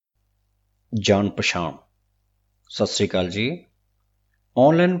ਜਾਣ ਪਛਾਣ। ਸਤਿ ਸ੍ਰੀ ਅਕਾਲ ਜੀ।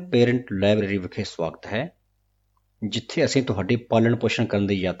 ਆਨਲਾਈਨ ਪੇਰੈਂਟ ਲਾਇਬ੍ਰੇਰੀ ਵਿਖੇ ਸਵਾਗਤ ਹੈ, ਜਿੱਥੇ ਅਸੀਂ ਤੁਹਾਡੀ ਪਾਲਣ ਪੋਸ਼ਣ ਕਰਨ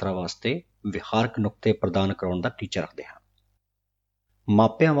ਦੀ ਯਾਤਰਾ ਵਾਸਤੇ ਵਿਹਾਰਕ ਨੁਕਤੇ ਪ੍ਰਦਾਨ ਕਰਾਉਣ ਦਾ ਟੀਚਾ ਰੱਖਦੇ ਹਾਂ।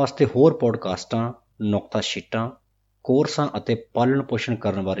 ਮਾਪਿਆਂ ਵਾਸਤੇ ਹੋਰ ਪੋਡਕਾਸਟਾਂ, ਨੁਕਤਾ ਸ਼ੀਟਾਂ, ਕੋਰਸਾਂ ਅਤੇ ਪਾਲਣ ਪੋਸ਼ਣ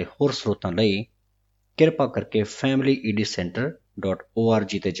ਕਰਨ ਬਾਰੇ ਹੋਰ ਸਰੋਤਾਂ ਲਈ ਕਿਰਪਾ ਕਰਕੇ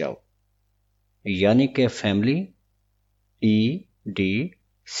familyedcenter.org ਤੇ ਜਾਓ, ਯਾਨੀ ਕਿ ਫੈਮਿਲੀ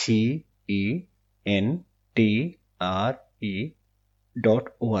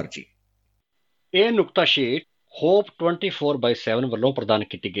EDCENTRE.org। ਇਹ ਨੁਕਤਾ ਸ਼ੀਟ ਹੋਪ 24/7 ਵੱਲੋਂ ਪ੍ਰਦਾਨ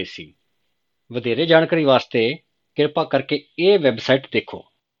ਕੀਤੀ ਗਈ ਸੀ। ਵਧੇਰੇ ਜਾਣਕਾਰੀ ਵਾਸਤੇ ਕਿਰਪਾ ਕਰਕੇ ਇਹ ਵੈਬਸਾਈਟ ਦੇਖੋ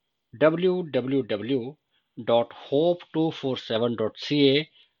www.hope247.ca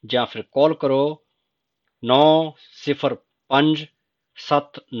ਜਾਂ ਫਿਰ ਕਾਲ ਕਰੋ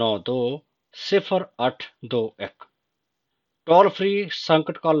 9057920821। ਟੋਲ ਫ੍ਰੀ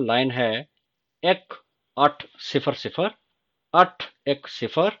ਸੰਕਟ ਕਾਲ ਲਾਈਨ ਹੈ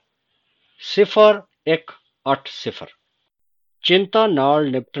 1800-810-0180। ਚਿੰਤਾ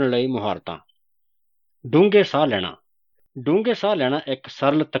ਨਾਲ ਨਿਪਟਣ ਲਈ ਮੁਹਾਰਤਾਂ। ਡੂੰਘੇ ਸਾਹ ਲੈਣਾ। ਡੂੰਘੇ ਸਾਹ ਲੈਣਾ ਇੱਕ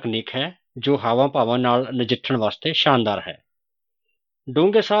ਸਰਲ ਤਕਨੀਕ ਹੈ ਜੋ ਹਾਵਾਂ ਭਾਵਾਂ ਨਾਲ ਨਜਿੱਠਣ ਵਾਸਤੇ ਸ਼ਾਨਦਾਰ ਹੈ।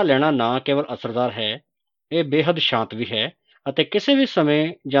 ਡੂੰਘੇ ਸਾਹ ਲੈਣਾ ਨਾ ਕੇਵਲ ਅਸਰਦਾਰ ਹੈ, ਇਹ ਬੇਹੱਦ ਸ਼ਾਂਤ ਵੀ ਹੈ ਅਤੇ ਕਿਸੇ ਵੀ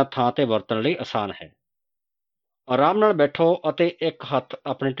ਸਮੇਂ ਜਾਂ ਥਾਂ ਤੇ ਵਰਤਣ ਲਈ ਆਸਾਨ ਹੈ। ਆਰਾਮ ਨਾਲ ਬੈਠੋ ਅਤੇ ਇੱਕ ਹੱਥ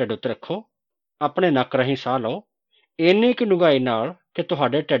ਆਪਣੇ ਢਿੱਡ ਉੱਤੇ ਰੱਖੋ। ਆਪਣੇ ਨੱਕ ਰਾਹੀਂ ਸਾਹ ਲਓ, ਇੰਨੀ ਕੁ ਡੂੰਘਾਈ ਨਾਲ ਕਿ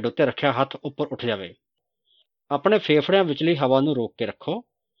ਤੁਹਾਡੇ ਢਿੱਡ ਉੱਤੇ ਰੱਖਿਆ ਹੱਥ ਉੱਪਰ ਉੱਠ ਜਾਵੇ। ਆਪਣੇ ਫੇਫੜਿਆਂ ਵਿਚਲੀ ਹਵਾ ਨੂੰ ਰੋਕ ਕੇ ਰੱਖੋ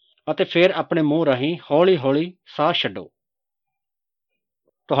ਅਤੇ ਫਿਰ ਆਪਣੇ ਮੂੰਹ ਰਾਹੀਂ ਹੌਲੀ-ਹੌਲੀ ਸਾਹ ਛੱਡੋ।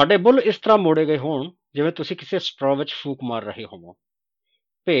 ਤੁਹਾਡੇ ਬੁੱਲ੍ਹ ਇਸ ਤਰ੍ਹਾਂ ਮੋੜੇ ਗਏ ਹੋਣ ਜਿਵੇਂ ਤੁਸੀਂ ਕਿਸੇ ਸਟ੍ਰॉ ਵਿੱਚ ਫੂਕ ਮਾਰ ਰਹੇ ਹੋਵੋ।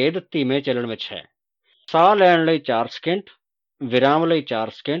 ਭੇਦ ਧੀਮੇ ਚੱਲਣ ਵਿੱਚ ਹੈ। ਸਾਹ ਲੈਣ ਲਈ 4 ਸਕਿੰਟ, ਵਿਰਾਮ ਲਈ 4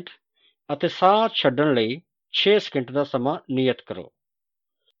 ਸਕਿੰਟ ਅਤੇ ਸਾਹ ਛੱਡਣ ਲਈ 6 ਸਕਿੰਟ ਦਾ ਸਮਾਂ ਨਿਯਤ ਕਰੋ।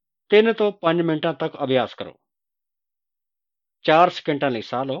 3 ਤੋਂ 5 ਮਿੰਟਾਂ ਤੱਕ ਅਭਿਆਸ ਕਰੋ। 4 ਸਕਿੰਟਾਂ ਲਈ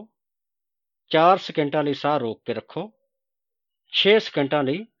ਸਾਹ ਲਓ, 4 ਸਕਿੰਟਾਂ ਲਈ ਸਾਹ ਰੋਕ ਕੇ ਰੱਖੋ, 6 ਸਕਿੰਟਾਂ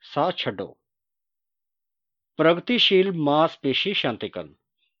ਲਈ ਸਾਹ ਛੱਡੋ। ਪ੍ਰਗਤੀਸ਼ੀਲ ਮਾਸਪੇਸ਼ੀ ਸ਼ਾਂਤੀਕਰਨ।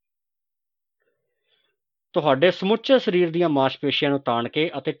 ਤੁਹਾਡੇ ਸਮੁੱਚੇ ਸਰੀਰ ਦੀਆਂ ਮਾਸਪੇਸ਼ੀਆਂ ਨੂੰ ਤਾਣ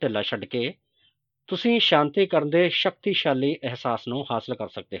ਕੇ ਅਤੇ ਢਿੱਲਾ ਛੱਡ ਕੇ ਤੁਸੀਂ ਸ਼ਾਂਤੀਕਰਨ ਦੇ ਸ਼ਕਤੀਸ਼ਾਲੀ ਅਹਿਸਾਸ ਨੂੰ ਹਾਸਲ ਕਰ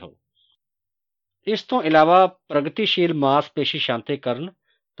ਸਕਦੇ ਹੋ। ਇਸ ਤੋਂ ਇਲਾਵਾ ਪ੍ਰਗਤੀਸ਼ੀਲ ਮਾਸਪੇਸ਼ੀ ਸ਼ਾਂਤੀਕਰਨ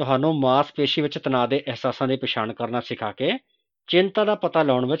ਤੁਹਾਨੂੰ ਮਾਸਪੇਸ਼ੀ ਵਿੱਚ ਤਣਾਅ ਦੇ ਅਹਿਸਾਸਾਂ ਦੀ ਪਛਾਣ ਕਰਨਾ ਸਿਖਾ ਕੇ ਚਿੰਤਾ ਦਾ ਪਤਾ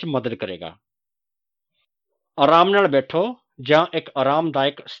ਲਾਉਣ ਵਿੱਚ ਮਦਦ ਕਰੇਗਾ। ਆਰਾਮ ਨਾਲ ਬੈਠੋ ਜਾਂ ਇੱਕ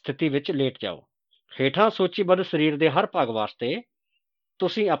ਆਰਾਮਦਾਇਕ ਸਥਿਤੀ ਵਿੱਚ ਲੇਟ ਜਾਓ। ਹੇਠਾਂ ਸੂਚੀਬੱਧ ਸਰੀਰ ਦੇ ਹਰ ਭਾਗ ਵਾਸਤੇ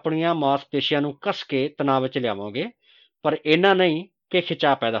ਤੁਸੀਂ ਆਪਣੀਆਂ ਮਾਸਪੇਸ਼ੀਆਂ ਨੂੰ ਕੱਸ ਕੇ ਤਣਾਅ ਵਿੱਚ ਲਿਆਵੋਗੇ, ਪਰ ਇੰਨਾ ਨਹੀਂ ਕਿ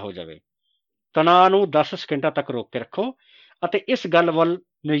ਖਿਚਾਅ ਪੈਦਾ ਹੋ ਜਾਵੇ। ਤਣਾਅ ਨੂੰ 10 ਸਕਿੰਟਾਂ ਤੱਕ ਰੋਕ ਕੇ ਰੱਖੋ ਅਤੇ ਇਸ ਗੱਲ ਵੱਲ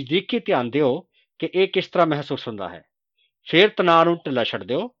ਨਜ਼ਦੀਕੀ ਧਿਆਨ ਦਿਓ ਕਿ ਇਹ ਕਿਸ ਤਰ੍ਹਾਂ ਮਹਿਸੂਸ ਹੁੰਦਾ ਹੈ। ਫਿਰ ਤਣਾਅ ਨੂੰ ਢਿੱਲਾ ਛੱਡ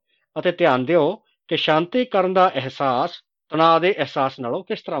ਦਿਓ ਅਤੇ ਧਿਆਨ ਦਿਓ ਕਿ ਸ਼ਾਂਤੀਕਰਨ ਦਾ ਅਹਿਸਾਸ ਤਣਾਅ ਦੇ ਅਹਿਸਾਸ ਨਾਲੋਂ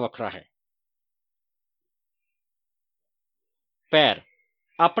ਕਿਸ ਤਰ੍ਹਾਂ ਵੱਖਰਾ ਹੈ। ਪੈਰ।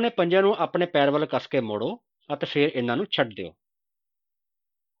 ਆਪਣੇ ਪੰਜਿਆਂ ਨੂੰ ਆਪਣੇ ਪੈਰ ਵੱਲ ਕੱਸ ਕੇ ਮੋੜੋ ਅਤੇ ਫਿਰ ਇਹਨਾਂ ਨੂੰ ਛੱਡ ਦਿਓ।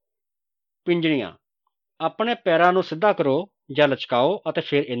 ਪਿੰਜਣੀਆਂ। ਆਪਣੇ ਪੈਰਾਂ ਨੂੰ ਸਿੱਧਾ ਕਰੋ ਜਾਂ ਲਚਕਾਓ ਅਤੇ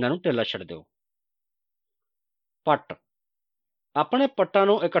ਫਿਰ ਇਹਨਾਂ ਨੂੰ ਢਿੱਲਾ ਛੱਡ ਦਿਓ। ਪੱਟ। ਆਪਣੇ ਪੱਟਾਂ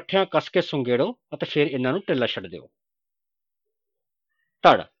ਨੂੰ ਇਕੱਠਿਆਂ ਕੱਸ ਕੇ ਸੁੰਗੇੜੋ ਅਤੇ ਫਿਰ ਇਹਨਾਂ ਨੂੰ ਢਿੱਲਾ ਛੱਡ ਦਿਓ।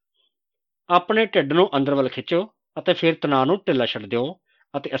 ਧੜ। ਆਪਣੇ ਢਿੱਡ ਨੂੰ ਅੰਦਰ ਵੱਲ ਖਿੱਚੋ ਅਤੇ ਫਿਰ ਤਣਾਅ ਨੂੰ ਢਿੱਲਾ ਛੱਡ ਦਿਓ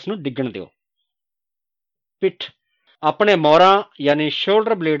ਅਤੇ ਇਸ ਨੂੰ ਡਿੱਗਣ ਦਿਓ। ਪਿੱਠ। ਆਪਣੇ ਮੋਹਰਾਂ ਯਾਨੀ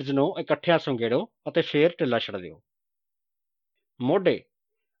ਸ਼ੋਲਡਰ ਬਲੇਡਜ਼ ਨੂੰ ਇਕੱਠਿਆਂ ਸੁੰਗੇੜੋ ਅਤੇ ਫਿਰ ਢਿੱਲਾ ਛੱਡ ਦਿਓ। ਮੋਢੇ।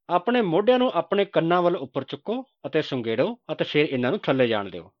 ਆਪਣੇ ਮੋਢਿਆਂ ਨੂੰ ਆਪਣੇ ਕੰਨਾਂ ਵੱਲ ਉੱਪਰ ਚੁੱਕੋ ਅਤੇ ਸੁੰਗੇੜੋ ਅਤੇ ਫਿਰ ਇਹਨਾਂ ਨੂੰ ਥੱਲੇ ਜਾਣ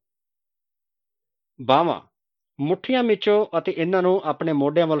ਦਿਓ। ਬਾਹਾਂ। ਮੁੱਠੀਆਂ ਮਿਚੋ ਅਤੇ ਇਹਨਾਂ ਨੂੰ ਆਪਣੇ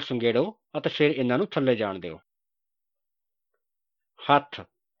ਮੋਢਿਆਂ ਵੱਲ ਸੁੰਗੇੜੋ ਅਤੇ ਫਿਰ ਇਹਨਾਂ ਨੂੰ ਥੱਲੇ ਜਾਣ ਦਿਓ। ਹੱਥ।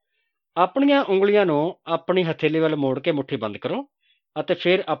 ਆਪਣੀਆਂ ਉਂਗਲੀਆਂ ਨੂੰ ਆਪਣੀ ਹਥੇਲੀ ਵੱਲ ਮੋੜ ਕੇ ਮੁੱਠੀ ਬੰਦ ਕਰੋ ਅਤੇ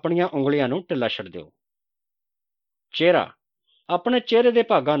ਫਿਰ ਆਪਣੀਆਂ ਉਂਗਲੀਆਂ ਨੂੰ ਢਿੱਲਾ ਛੱਡ ਦਿਓ। ਚਿਹਰਾ। ਆਪਣੇ ਚਿਹਰੇ ਦੇ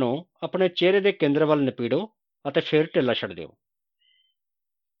ਭਾਗਾਂ ਨੂੰ ਆਪਣੇ ਚਿਹਰੇ ਦੇ ਕੇਂਦਰ ਵੱਲ ਨਪੀੜੋ ਅਤੇ ਫਿਰ ਢਿੱਲਾ ਛੱਡ ਦਿਓ।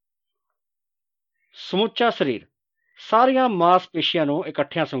 ਸਮੁੱਚਾ ਸਰੀਰ। ਸਾਰੀਆਂ ਮਾਸਪੇਸ਼ੀਆਂ ਨੂੰ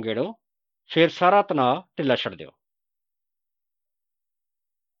ਇਕੱਠਿਆਂ ਸੁੰਗੇੜੋ, ਫਿਰ ਸਾਰਾ ਤਣਾਅ ਢਿੱਲਾ ਛੱਡ ਦਿਓ।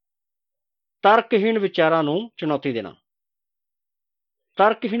 ਤਰਕਹੀਣ ਵਿਚਾਰਾਂ ਨੂੰ ਚੁਣੌਤੀ ਦੇਣਾ।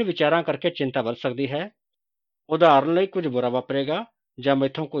 ਤਰਕਹੀਣ ਵਿਚਾਰਾਂ ਕਰਕੇ ਚਿੰਤਾ ਵੱਧ ਸਕਦੀ ਹੈ। ਉਦਾਹਰਨ ਲਈ ਕੁਝ ਬੁਰਾ ਵਾਪਰੇਗਾ ਜਾਂ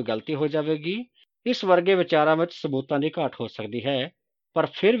ਮੈਥੋਂ ਕੋਈ ਗਲਤੀ ਹੋ ਜਾਵੇਗੀ। ਇਸ ਵਰਗੇ ਵਿਚਾਰਾਂ ਵਿੱਚ ਸਬੂਤਾਂ ਦੀ ਘਾਟ ਹੋ ਸਕਦੀ ਹੈ, ਪਰ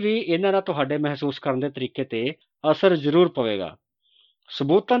ਫਿਰ ਵੀ ਇਹਨਾਂ ਦਾ ਤੁਹਾਡੇ ਮਹਿਸੂਸ ਕਰਨ ਦੇ ਤਰੀਕੇ ਤੇ ਅਸਰ ਜ਼ਰੂਰ ਪਵੇਗਾ।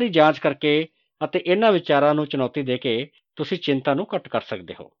 ਸਬੂਤਾਂ ਦੀ ਜਾਂਚ ਕਰਕੇ ਅਤੇ ਇਹਨਾਂ ਵਿਚਾਰਾਂ ਨੂੰ ਚੁਣੌਤੀ ਦੇ ਕੇ ਤੁਸੀਂ ਚਿੰਤਾ ਨੂੰ ਘੱਟ ਕਰ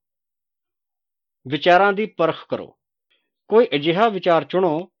ਸਕਦੇ ਹੋ। ਵਿਚਾਰਾਂ ਦੀ ਪਰਖ ਕਰੋ। ਕੋਈ ਅਜਿਹਾ ਵਿਚਾਰ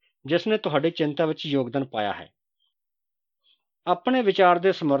ਚੁਣੋ ਜਿਸ ਨੇ ਤੁਹਾਡੀ ਚਿੰਤਾ ਵਿੱਚ ਯੋਗਦਾਨ ਪਾਇਆ ਹੈ। ਆਪਣੇ ਵਿਚਾਰ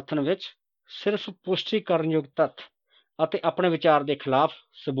ਦੇ ਸਮਰਥਨ ਵਿੱਚ ਸਿਰਫ ਪੁਸ਼ਟੀ ਕਰਨਯੋਗ ਤੱਥ ਅਤੇ ਆਪਣੇ ਵਿਚਾਰ ਦੇ ਖਿਲਾਫ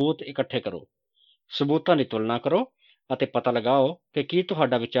ਸਬੂਤ ਇਕੱਠੇ ਕਰੋ। ਸਬੂਤਾਂ ਦੀ ਤੁਲਨਾ ਕਰੋ ਅਤੇ ਪਤਾ ਲਗਾਓ ਕਿ ਕੀ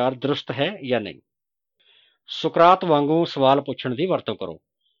ਤੁਹਾਡਾ ਵਿਚਾਰ ਦਰੁਸਤ ਹੈ ਜਾਂ ਨਹੀਂ। ਸੁਕਰਾਤ ਵਾਂਗੂ ਸਵਾਲ ਪੁੱਛਣ ਦੀ ਵਰਤੋਂ ਕਰੋ।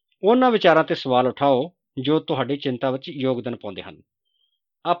 ਉਹਨਾਂ ਵਿਚਾਰਾਂ ਤੇ ਸਵਾਲ ਉਠਾਓ ਜੋ ਤੁਹਾਡੀ ਚਿੰਤਾ ਵਿੱਚ ਯੋਗਦਾਨ ਪਾਉਂਦੇ ਹਨ।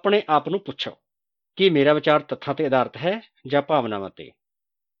 ਆਪਣੇ ਆਪ ਨੂੰ ਪੁੱਛੋ, ਕੀ ਮੇਰਾ ਵਿਚਾਰ ਤੱਥਾਂ ਤੇ ਆਧਾਰਿਤ ਹੈ ਜਾਂ ਭਾਵਨਾਵਾਂ ਤੇ?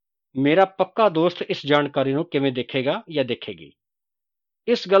 ਮੇਰਾ ਪੱਕਾ ਦੋਸਤ ਇਸ ਜਾਣਕਾਰੀ ਨੂੰ ਕਿਵੇਂ ਦੇਖੇਗਾ ਜਾਂ ਦੇਖੇਗੀ?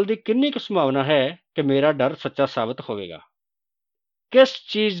 ਇਸ ਗੱਲ ਦੀ ਕਿੰਨੀ ਕੁ ਸੰਭਾਵਨਾ ਹੈ ਕਿ ਮੇਰਾ ਡਰ ਸੱਚਾ ਸਾਬਤ ਹੋਵੇਗਾ? ਕਿਸ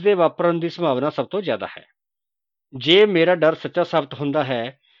ਚੀਜ਼ ਦੇ ਵਾਪਰਨ ਦੀ ਸੰਭਾਵਨਾ ਸਭ ਤੋਂ ਜ਼ਿਆਦਾ ਹੈ? ਜੇ ਮੇਰਾ ਡਰ ਸੱਚਾ ਸਾਬਤ ਹੁੰਦਾ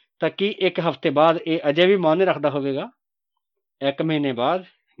ਹੈ ਤਾਂ ਕੀ 1 ਹਫ਼ਤੇ ਬਾਅਦ ਇਹ ਅਜੇ ਵੀ ਮਾਅਨੇ ਰੱਖਦਾ ਹੋਵੇਗਾ? 1 ਮਹੀਨੇ ਬਾਅਦ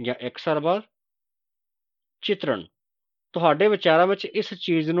ਜਾਂ 1 ਸਾਲ ਬਾਅਦ? ਚਿਤਰਣ: ਤੁਹਾਡੇ ਵਿਚਾਰਾਂ ਵਿੱਚ ਇਸ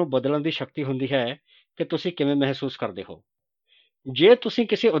ਚੀਜ਼ ਨੂੰ ਬਦਲਣ ਦੀ ਸ਼ਕਤੀ ਹੁੰਦੀ ਹੈ ਕਿ ਤੁਸੀਂ ਕਿਵੇਂ ਮਹਿਸੂਸ ਕਰਦੇ ਹੋ। ਜੇ ਤੁਸੀਂ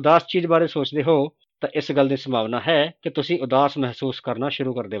ਕਿਸੇ ਉਦਾਸ ਚੀਜ਼ ਬਾਰੇ ਸੋਚਦੇ ਹੋ ਤਾਂ ਇਸ ਗੱਲ ਦੀ ਸੰਭਾਵਨਾ ਹੈ ਕਿ ਤੁਸੀਂ ਉਦਾਸ ਮਹਿਸੂਸ ਕਰਨਾ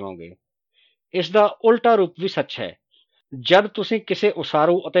ਸ਼ੁਰੂ ਕਰ ਦੇਵੋਗੇ। ਇਸ ਦਾ ਉਲਟਾ ਰੂਪ ਵੀ ਸੱਚ ਹੈ। ਜਦ ਤੁਸੀਂ ਕਿਸੇ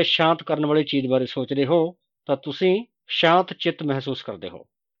ਉਸਾਰੂ ਅਤੇ ਸ਼ਾਂਤ ਕਰਨ ਵਾਲੀ ਚੀਜ਼ ਬਾਰੇ ਸੋਚਦੇ ਹੋ ਤਾਂ ਤੁਸੀਂ ਸ਼ਾਂਤ ਚਿੱਤ ਮਹਿਸੂਸ ਕਰਦੇ ਹੋ।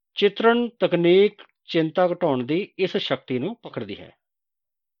 ਚਿਤਰਣ ਤਕਨੀਕ ਚਿੰਤਾ ਘਟਾਉਣ ਦੀ ਇਸ ਸ਼ਕਤੀ ਨੂੰ ਪਕੜਦੀ ਹੈ।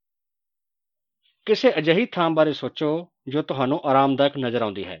 ਕਿਸੇ ਅਜਿਹੀ ਥਾਂ ਬਾਰੇ ਸੋਚੋ ਜੋ ਤੁਹਾਨੂੰ ਆਰਾਮਦਾਇਕ ਨਜ਼ਰ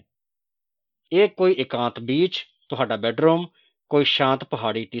ਆਉਂਦੀ ਹੈ। ਇਹ ਕੋਈ ਇਕਾਂਤ ਬੀਚ, ਤੁਹਾਡਾ ਬੈੱਡਰੂਮ, ਕੋਈ ਸ਼ਾਂਤ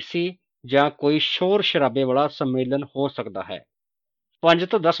ਪਹਾੜੀ ਟੀਸੀ ਜਾਂ ਕੋਈ ਸ਼ੋਰ ਸ਼ਰਾਬੇ ਵਾਲਾ ਸੰਮੇਲਨ ਹੋ ਸਕਦਾ ਹੈ। 5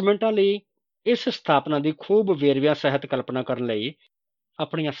 ਤੋਂ 10 ਮਿੰਟਾਂ ਲਈ ਇਸ ਸਥਾਪਨਾ ਦੀ ਖੂਬ ਵੇਰਵਿਆਂ ਸਹਿਤ ਕਲਪਨਾ ਕਰਨ ਲਈ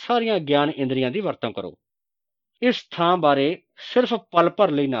ਆਪਣੀਆਂ ਸਾਰੀਆਂ ਗਿਆਨ ਇੰਦਰੀਆਂ ਦੀ ਵਰਤੋਂ ਕਰੋ। ਇਸ ਥਾਂ ਬਾਰੇ ਸਿਰਫ ਪਲ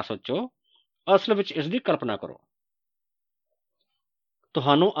ਭਰ ਲਈ ਨਾ ਸੋਚੋ, ਅਸਲ ਵਿੱਚ ਇਸ ਦੀ ਕਲਪਨਾ ਕਰੋ।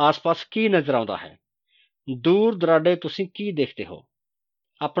 ਤੁਹਾਨੂੰ ਆਸ-ਪਾਸ ਕੀ ਨਜ਼ਰ ਆਉਂਦਾ ਹੈ? ਦੂਰ ਦੁਰਾਡੇ ਤੁਸੀਂ ਕੀ ਦੇਖਦੇ ਹੋ?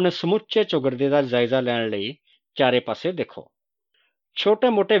 ਆਪਣੇ ਸਮੁੱਚੇ ਚੌਗਿਰਦੇ ਦਾ ਜਾਇਜ਼ਾ ਲੈਣ ਲਈ ਚਾਰੇ ਪਾਸੇ ਦੇਖੋ।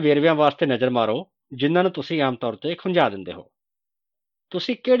 ਛੋਟੇ-ਮੋਟੇ ਵੇਰਵਿਆਂ ਵਾਸਤੇ ਨਜ਼ਰ ਮਾਰੋ ਜਿਨ੍ਹਾਂ ਨੂੰ ਤੁਸੀਂ ਆਮ ਤੌਰ ਤੇ ਖੁੰਝਾ ਦਿੰਦੇ ਹੋ।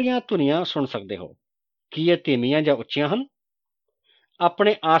 ਤੁਸੀਂ ਕਿਹੜੀਆਂ ਧੁਨੀਆਂ ਸੁਣ ਸਕਦੇ ਹੋ? ਕੀ ਇਹ ਧੀਮੀਆਂ ਜਾਂ ਉੱਚੀਆਂ ਹਨ?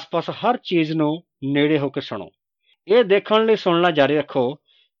 ਆਪਣੇ ਆਸ-ਪਾਸ ਹਰ ਚੀਜ਼ ਨੂੰ ਨੇੜੇ ਹੋ ਕੇ ਸੁਣੋ। ਇਹ ਦੇਖਣ ਲਈ ਸੁਣਨਾ ਜਾਰੀ ਰੱਖੋ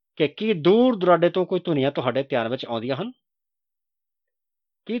ਕਿ ਕੀ ਦੂਰ ਦੁਰਾਡੇ ਤੋਂ ਕੋਈ ਧੁਨੀਆਂ ਤੁਹਾਡੇ ਧਿਆਨ ਵਿੱਚ ਆਉਂਦੀਆਂ ਹਨ।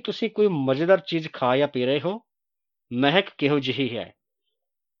 ਕੀ ਤੁਸੀਂ ਕੋਈ ਮਜ਼ੇਦਾਰ ਚੀਜ਼ ਖਾ ਜਾਂ ਪੀ ਰਹੇ ਹੋ? ਮਹਿਕ ਕਿਹੋ ਜਿਹੀ ਹੈ?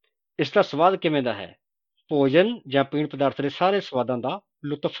 ਇਸ ਦਾ ਸਵਾਦ ਕਿਵੇਂ ਦਾ ਹੈ? ਭੋਜਨ ਜਾਂ ਪੀਣ ਪਦਾਰਥ ਦੇ ਸਾਰੇ ਸਵਾਦਾਂ ਦਾ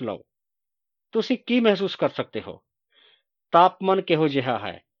ਲੁਤਫ ਲਓ। ਤੁਸੀਂ ਕੀ ਮਹਿਸੂਸ ਕਰ ਸਕਦੇ ਹੋ? ਤਾਪਮਾਨ ਕਿਹੋ ਜਿਹਾ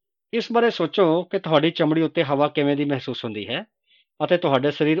ਹੈ? ਇਸ ਬਾਰੇ ਸੋਚੋ ਕਿ ਤੁਹਾਡੀ ਚਮੜੀ ਉੱਤੇ ਹਵਾ ਕਿਵੇਂ ਦੀ ਮਹਿਸੂਸ ਹੁੰਦੀ ਹੈ ਅਤੇ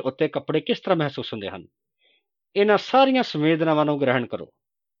ਤੁਹਾਡੇ ਸਰੀਰ ਉੱਤੇ ਕੱਪੜੇ ਕਿਸ ਤਰ੍ਹਾਂ ਮਹਿਸੂਸ ਹੁੰਦੇ ਹਨ। ਇਹਨਾਂ ਸਾਰੀਆਂ ਸੰਵੇਦਨਾਵਾਂ ਨੂੰ ਗ੍ਰਹਿਣ ਕਰੋ।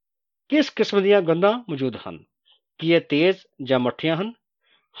 ਕਿਸ ਕਿਸਮ ਦੀਆਂ ਗੰਧਾਂ ਮੌਜੂਦ ਹਨ? ਕੀ ਇਹ ਤੇਜ਼ ਜਾਂ ਮੱਠੀਆਂ ਹਨ?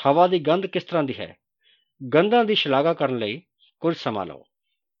 ਹਵਾ ਦੀ ਗੰਧ ਕਿਸ ਤਰ੍ਹਾਂ ਦੀ ਹੈ? ਗੰਧਾਂ ਦੀ ਸ਼ਲਾਘਾ ਕਰਨ ਲਈ ਕੁਝ ਸਮਾਂ ਲਓ।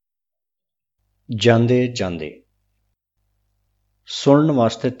 ਜਾਂਦੇ ਜਾਂਦੇ ਸੁਣਨ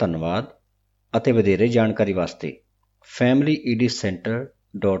ਵਾਸਤੇ ਧੰਨਵਾਦ ਅਤੇ ਵਧੇਰੇ ਜਾਣਕਾਰੀ ਵਾਸਤੇ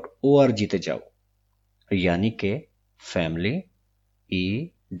familyedcenter.org ਤੇ ਜਾਓ, ਯਾਨੀ ਕਿ family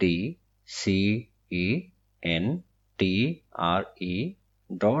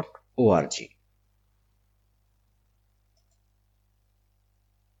EDCENTRE.org।